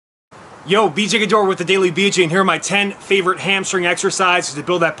Yo, BJ Gaddour with the Daily BJ, and here are my 10 favorite hamstring exercises to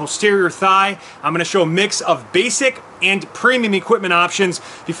build that posterior thigh. I'm going to show a mix of basic and premium equipment options.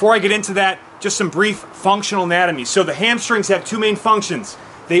 Before I get into that, just some brief functional anatomy. So the hamstrings have two main functions.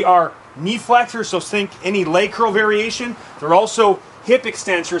 They are knee flexors, so think any leg curl variation. They're also hip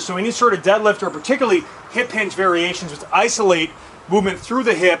extensors, so any sort of deadlift or particularly hip hinge variations, which isolate movement through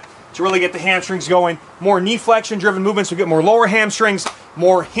the hip to really get the hamstrings going. More knee flexion driven movements will get more lower hamstrings.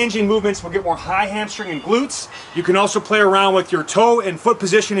 More hinging movements will get more high hamstring and glutes. You can also play around with your toe and foot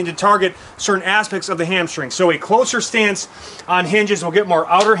positioning to target certain aspects of the hamstring. So a closer stance on hinges will get more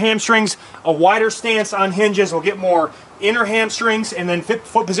outer hamstrings. A wider stance on hinges will get more inner hamstrings. And then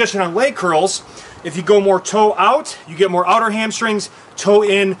foot position on leg curls, if you go more toe out, you get more outer hamstrings, toe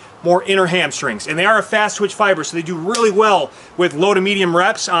in, more inner hamstrings. And they are a fast twitch fiber, so they do really well with low to medium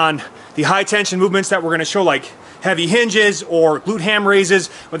reps on the high tension movements that we're going to show, like heavy hinges or Glute-Ham raises,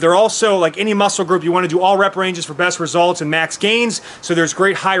 but they're also, like any muscle group, you want to do all rep ranges for best results and max gains, so there's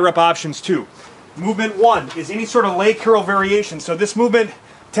great high rep options too. Movement one is any sort of leg curl variation. So this movement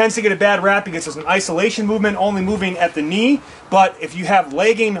tends to get a bad rap because it's an isolation movement, only moving at the knee, but if you have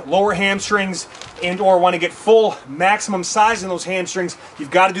lagging lower hamstrings and or want to get full maximum size in those hamstrings, you've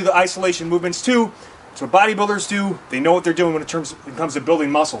got to do the isolation movements too. That's what bodybuilders do. They know what they're doing when it comes to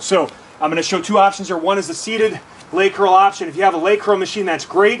building muscle. So I'm going to show two options here. One is the seated leg curl option. If you have a leg curl machine, that's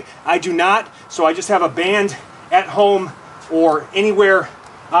great. I do not, so I just have a band at home or anywhere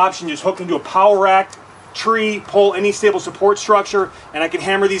option. Just hook into a power rack, tree, pole, any stable support structure, and I can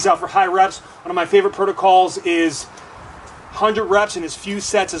hammer these out for high reps. One of my favorite protocols is 100 reps in as few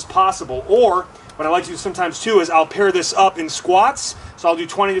sets as possible. Or what I like to do sometimes too is I'll pair this up in squats. So I'll do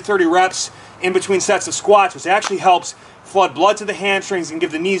 20 to 30 reps in between sets of squats, which actually helps flood blood to the hamstrings and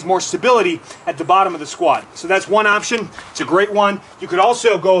give the knees more stability at the bottom of the squat. So that's one option. It's a great one. You could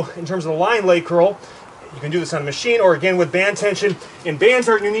also go in terms of the lying leg curl. You can do this on a machine or again with band tension. And bands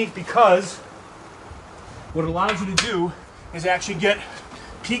are unique because what it allows you to do is actually get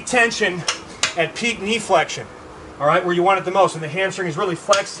peak tension at peak knee flexion, all right, where you want it the most, and the hamstring is really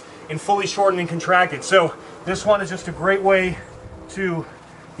flexed and fully shortened and contracted. So this one is just a great way to,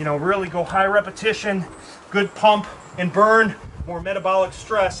 really go high repetition, good pump and burn, more metabolic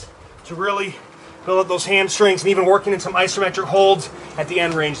stress to really build up those hamstrings, and even working in some isometric holds at the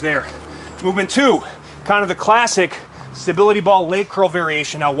end range there. Movement two, kind of the classic stability ball leg curl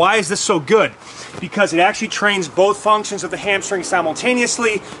variation. Now, why is this so good? Because it actually trains both functions of the hamstring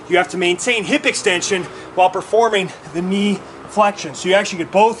simultaneously. You have to maintain hip extension while performing the knee flexion. So you actually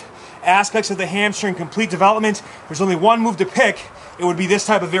get both aspects of the hamstring complete development. There's only one move to pick. It would be this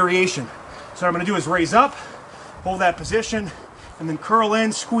type of variation. So what I'm going to do is raise up, hold that position, and then curl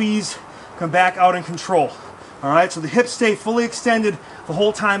in, squeeze, come back out and control. All right, so the hips stay fully extended the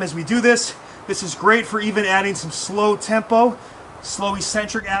whole time as we do this. This is great for even adding some slow tempo, slow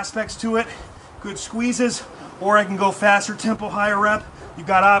eccentric aspects to it. Good squeezes, or I can go faster tempo, higher rep. You've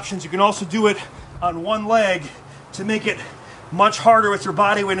got options. You can also do it on one leg to make it much harder with your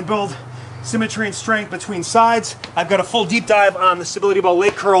body weight and build symmetry and strength between sides. I've got a full deep dive on the stability ball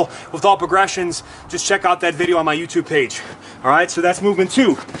leg curl with all progressions. Just check out that video on my YouTube page. All right, so that's movement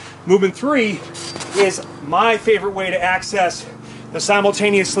two. Movement three is my favorite way to access the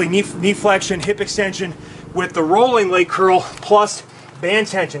simultaneously knee flexion, hip extension with the rolling leg curl plus band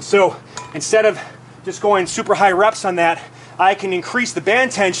tension. So instead of just going super high reps on that, I can increase the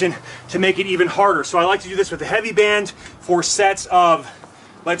band tension to make it even harder. So I like to do this with a heavy band for sets of,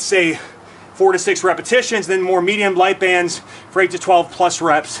 let's say, 4 to 6 repetitions, then more medium light bands for 8 to 12 plus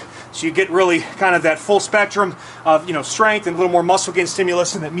reps. So you get really kind of that full spectrum of strength and a little more muscle gain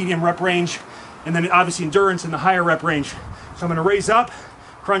stimulus in that medium rep range, and then obviously endurance in the higher rep range. So I'm going to raise up,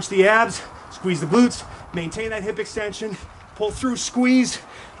 crunch the abs, squeeze the glutes, maintain that hip extension, pull through, squeeze.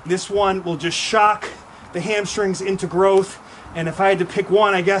 This one will just shock the hamstrings into growth. And if I had to pick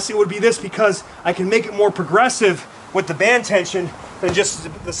one, I guess it would be this, because I can make it more progressive with the band tension than just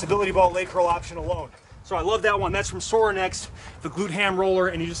the stability ball leg curl option alone. So I love that one. That's from Sorinex, the Glute-Ham roller,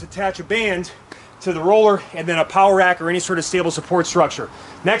 and you just attach a band to the roller and then a power rack or any sort of stable support structure.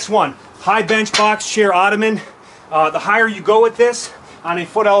 Next one, high bench box chair ottoman. The higher you go with this on a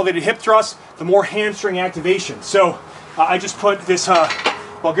foot elevated hip thrust, the more hamstring activation. So I just put this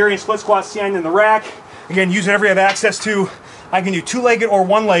Bulgarian split squat stand in the rack. Again, use whatever you have access to. I can do two-legged or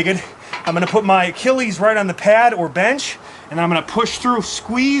one-legged. I'm going to put my Achilles right on the pad or bench, and I'm going to push through,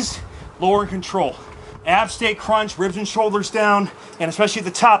 squeeze, lower and control. Abs stay crunched, ribs and shoulders down, and especially at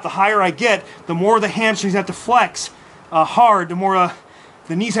the top, the higher I get, the more the hamstrings have to flex hard, the more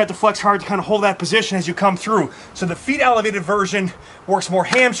the knees have to flex hard to kind of hold that position as you come through. So the feet elevated version works more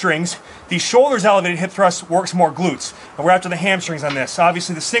hamstrings. The shoulders elevated hip thrust works more glutes. And we're after the hamstrings on this.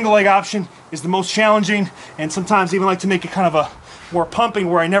 Obviously the single leg option is the most challenging, and sometimes I even like to make it kind of a more pumping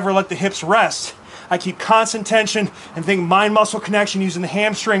where I never let the hips rest. I keep constant tension and think mind-muscle connection using the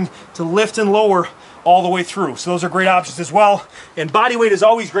hamstring to lift and lower all the way through. So those are great options as well. And body weight is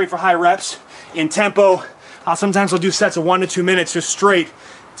always great for high reps in tempo. Sometimes I'll do sets of 1 to 2 minutes just straight,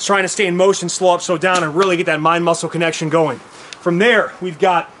 trying to stay in motion, slow up, slow down, and really get that mind-muscle connection going. From there, we've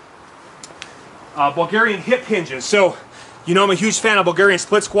got Bulgarian hip hinges. So, you know I'm a huge fan of Bulgarian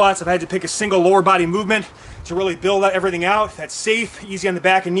split squats. I've had to pick a single lower body movement to really build everything out. That's safe, easy on the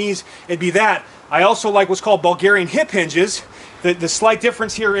back and knees. It'd be that. I also like what's called Bulgarian hip hinges. The slight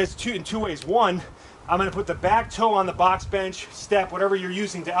difference here is in two ways. One, I'm going to put the back toe on the box bench, step, whatever you're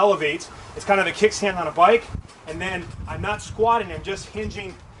using to elevate. It's kind of a kickstand on a bike. And then I'm not squatting, I'm just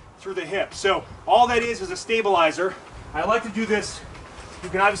hinging through the hip. So all that is a stabilizer. I like to do this. You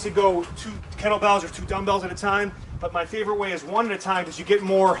can obviously go 2 kettlebells or 2 dumbbells at a time, but my favorite way is 1 at a time because you get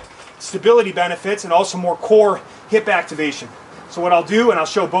more stability benefits and also more core hip activation. So what I'll do, and I'll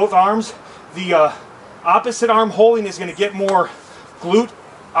show both arms, the opposite arm holding is going to get more glute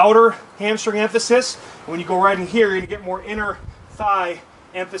outer hamstring emphasis. And when you go right in here, you're going to get more inner thigh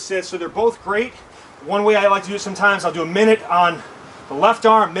emphasis. So they're both great. One way I like to do it sometimes, I'll do a minute on the left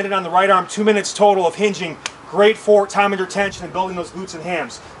arm, a minute on the right arm, 2 minutes total of hinging. Great for time under tension and building those glutes and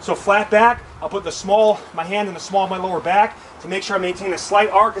hams. So flat back, I'll put my hand in the small of my lower back to make sure I maintain a slight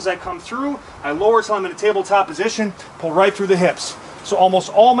arc as I come through. I lower till I'm in a tabletop position, pull right through the hips. So almost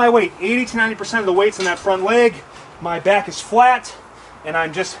all my weight, 80 to 90% of the weight's in that front leg. My back is flat, and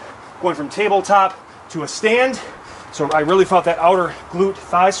I'm just going from tabletop to a stand. So I really felt that outer glute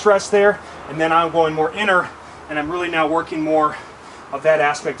thigh stress there, and then I'm going more inner, and I'm really now working more of that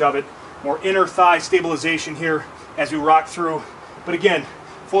aspect of it. More inner thigh stabilization here as we rock through. But again,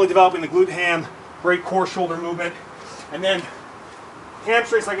 fully developing the Glute-Ham, great core shoulder movement. And then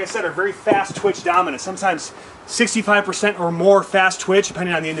hamstrings, like I said, are very fast twitch dominant. Sometimes 65% or more fast twitch,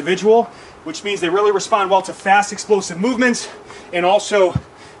 depending on the individual, which means they really respond well to fast explosive movements and also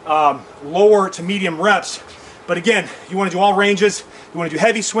lower to medium reps. But again, you want to do all ranges. You want to do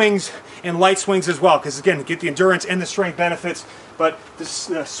heavy swings and light swings as well, because again, get the endurance and the strength benefits. But the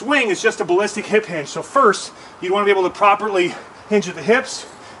swing is just a ballistic hip hinge. So first, you want to be able to properly hinge at the hips,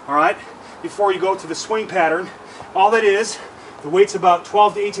 all right, before you go to the swing pattern. All that is, the weight's about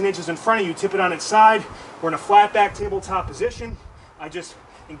 12 to 18 inches in front of you. Tip it on its side. We're in a flat back tabletop position. I just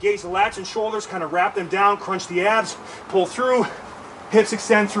engage the lats and shoulders, kind of wrap them down, crunch the abs, pull through, hips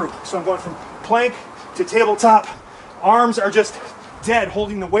extend through. So I'm going from plank to tabletop. Arms are just dead,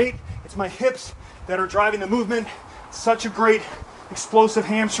 holding the weight. It's my hips that are driving the movement. Such a great explosive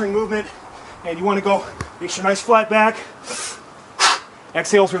hamstring movement. And you want to go, make sure nice flat back.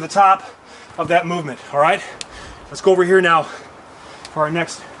 Exhale through the top of that movement, all right? Let's go over here now for our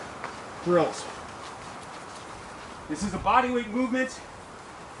next drills. This is a bodyweight movement,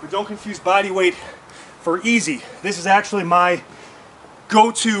 but don't confuse bodyweight for easy. This is actually my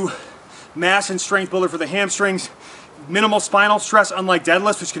go-to mass and strength builder for the hamstrings. Minimal spinal stress, unlike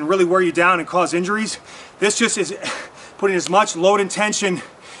deadlifts, which can really wear you down and cause injuries. This just is putting as much load and tension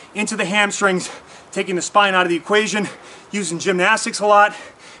into the hamstrings, taking the spine out of the equation, using gymnastics a lot,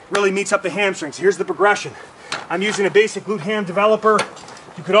 really meets up the hamstrings. Here's the progression. I'm using a basic Glute-Ham developer.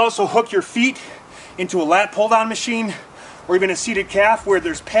 You could also hook your feet into a lat pull-down machine or even a seated calf where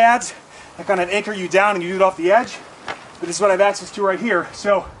there's pads that kind of anchor you down and you do it off the edge. But this is what I have access to right here.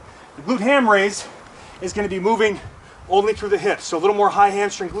 So the Glute-Ham raise is going to be moving only through the hips. So a little more high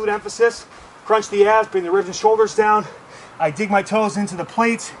hamstring glute emphasis. Crunch the abs, bring the ribs and shoulders down. I dig my toes into the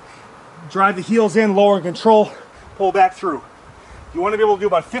plates, drive the heels in, lower and control, pull back through. You want to be able to do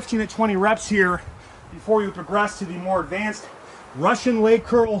about 15 to 20 reps here before you progress to the more advanced Russian leg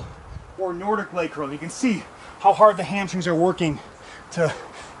curl or Nordic leg curl. You can see how hard the hamstrings are working to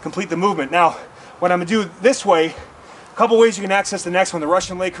complete the movement. Now, what I'm going to do this way, a couple ways you can access the next one, the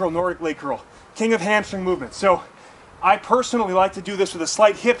Russian leg curl, Nordic leg curl. King of hamstring movement. So I personally like to do this with a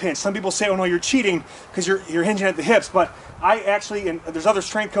slight hip hinge. Some people say, oh no, you're cheating because you're hinging at the hips. But I actually, and there's other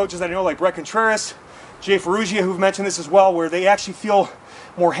strength coaches that I know like Brett Contreras, Jay Ferrugia, who've mentioned this as well, where they actually feel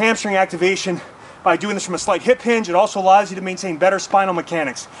more hamstring activation by doing this from a slight hip hinge. It also allows you to maintain better spinal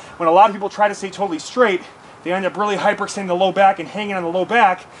mechanics. When a lot of people try to stay totally straight, they end up really hyperextending the low back and hanging on the low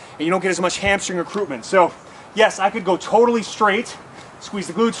back, and you don't get as much hamstring recruitment. So yes, I could go totally straight, squeeze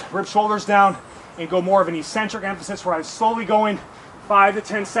the glutes, rib shoulders down, and go more of an eccentric emphasis where I'm slowly going 5 to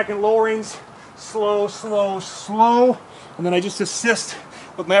 10 second lowerings, slow, slow, slow, and then I just assist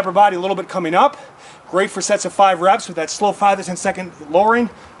with my upper body a little bit coming up. Great for sets of 5 reps with that slow 5 to 10 second lowering,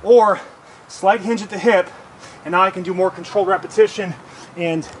 or slight hinge at the hip, and now I can do more controlled repetition.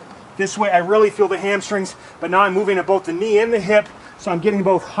 And this way I really feel the hamstrings, but now I'm moving at both the knee and the hip, so I'm getting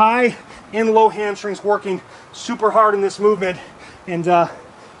both high and low hamstrings working super hard in this movement. And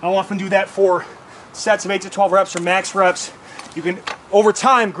I'll often do that for sets of 8 to 12 reps or max reps. You can, over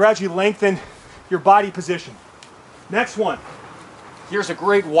time, gradually lengthen your body position. Next one. Here's a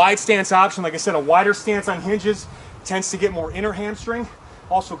great wide stance option. Like I said, a wider stance on hinges tends to get more inner hamstring.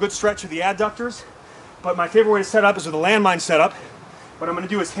 Also a good stretch of the adductors. But my favorite way to set up is with a landmine setup. What I'm going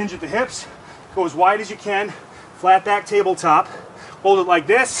to do is hinge at the hips, go as wide as you can, flat back tabletop, hold it like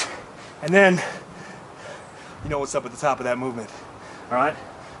this, and then you know what's up at the top of that movement. All right?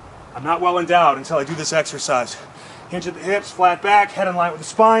 I'm not well endowed until I do this exercise. Hinge at the hips, flat back, head in line with the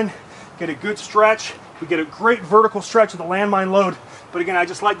spine, get a good stretch. We get a great vertical stretch with the landmine load. But again, I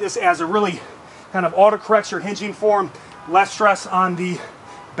just like this as a really kind of autocorrects your hinging form, less stress on the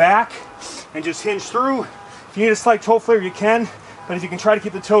back, and just hinge through. If you need a slight toe flare, you can, but if you can try to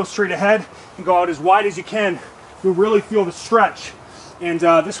keep the toes straight ahead and go out as wide as you can, you'll really feel the stretch. And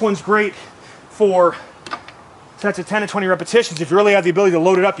this one's great for sets of 10 to 20 repetitions. If you really have the ability to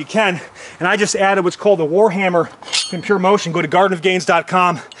load it up, you can. And I just added what's called the Warhammer in Pure Motion. Go to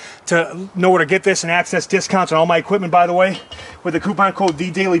GAINZ.com to know where to get this and access discounts on all my equipment, by the way, with the coupon code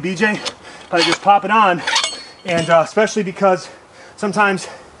TheDailyBJ. But I just pop it on, and especially because sometimes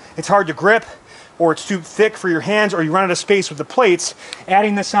it's hard to grip, or it's too thick for your hands, or you run out of space with the plates,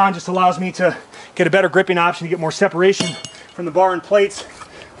 adding this on just allows me to get a better gripping option, to get more separation from the bar and plates.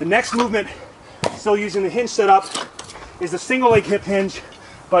 The next movement, still using the hinge setup, is the single leg hip hinge,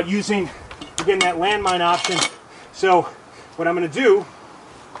 but using, again, that landmine option. So what I'm going to do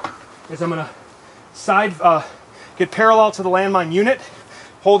is I'm going to get parallel to the landmine unit,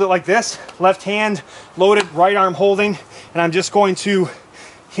 hold it like this, left hand loaded, right arm holding, and I'm just going to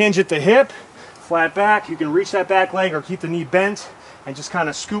hinge at the hip, flat back. You can reach that back leg or keep the knee bent and just kind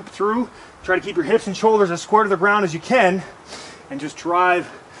of scoop through. Try to keep your hips and shoulders as square to the ground as you can, and just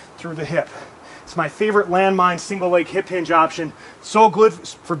drive through the hip. It's my favorite landmine single leg hip hinge option. So good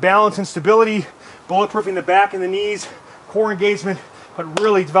for balance and stability, bulletproofing the back and the knees, core engagement, but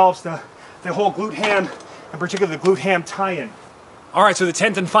really develops the whole Glute-Ham, and particularly the Glute-Ham tie-in. All right, so the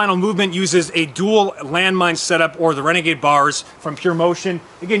 10th and final movement uses a dual landmine setup, or the Renegade bars from Pure Motion.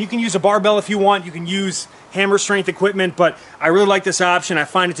 Again, you can use a barbell if you want. You can use hammer strength equipment, but I really like this option. I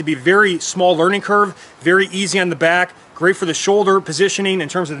find it to be very small learning curve, very easy on the back, great for the shoulder positioning in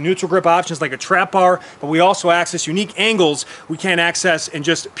terms of the neutral grip options like a trap bar, but we also access unique angles we can't access in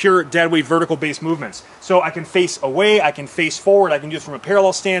just pure deadweight vertical based movements. So I can face away, I can face forward, I can do it from a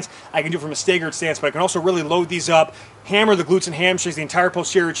parallel stance, I can do it from a staggered stance, but I can also really load these up, hammer the glutes and hamstrings, the entire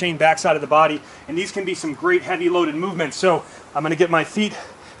posterior chain, backside of the body, and these can be some great heavy loaded movements. So I'm going to get my feet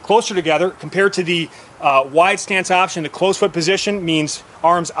closer together. Compared to the wide stance option, the closed foot position means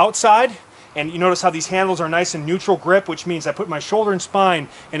arms outside, and you notice how these handles are nice and neutral grip, which means I put my shoulder and spine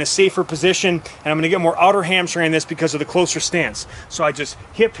in a safer position, and I'm going to get more outer hamstring in this because of the closer stance. So I just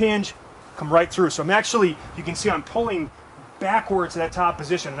hip hinge, come right through. So I'm actually, you can see I'm pulling backwards to that top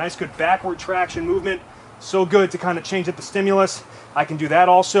position. A nice good backward traction movement. So good to kind of change up the stimulus. I can do that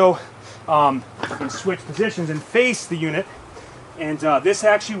also. You can switch positions and face the unit. And this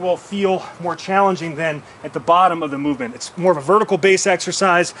actually will feel more challenging than at the bottom of the movement. It's more of a vertical base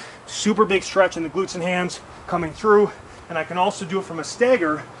exercise, super big stretch in the glutes and hams coming through. And I can also do it from a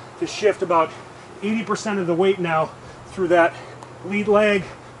stagger to shift about 80% of the weight now through that lead leg,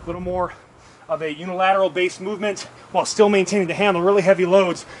 a little more of a unilateral based movement while still maintaining to handle really heavy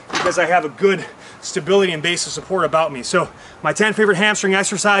loads because I have a good stability and base of support about me. So my 10 favorite hamstring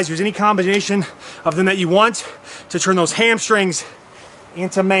exercise, use any combination of them that you want to turn those hamstrings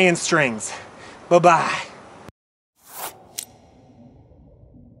into man strings. Bye-bye.